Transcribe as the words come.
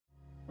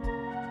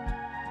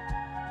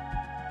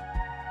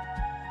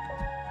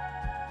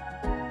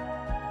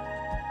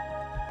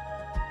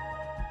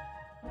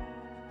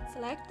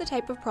Select the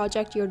type of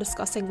project you're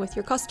discussing with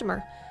your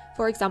customer,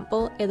 for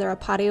example, either a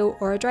patio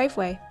or a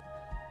driveway.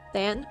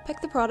 Then, pick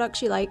the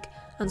products you like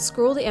and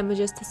scroll the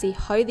images to see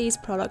how these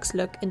products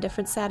look in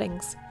different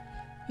settings.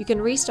 You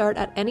can restart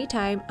at any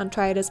time and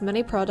try out as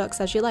many products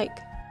as you like.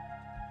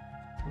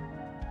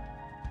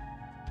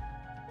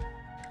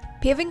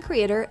 Paving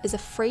Creator is a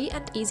free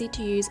and easy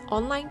to use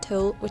online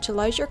tool which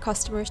allows your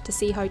customers to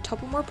see how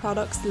Tobermore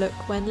products look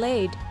when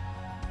laid.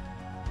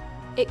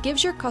 It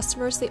gives your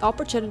customers the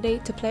opportunity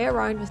to play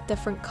around with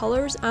different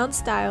colours and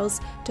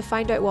styles to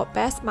find out what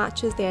best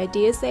matches the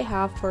ideas they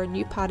have for a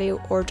new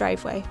patio or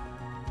driveway.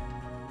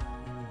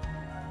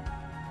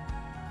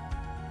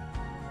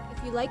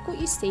 If you like what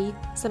you see,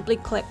 simply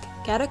click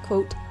Get a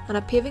Quote and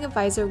a paving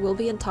advisor will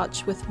be in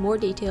touch with more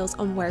details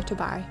on where to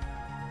buy.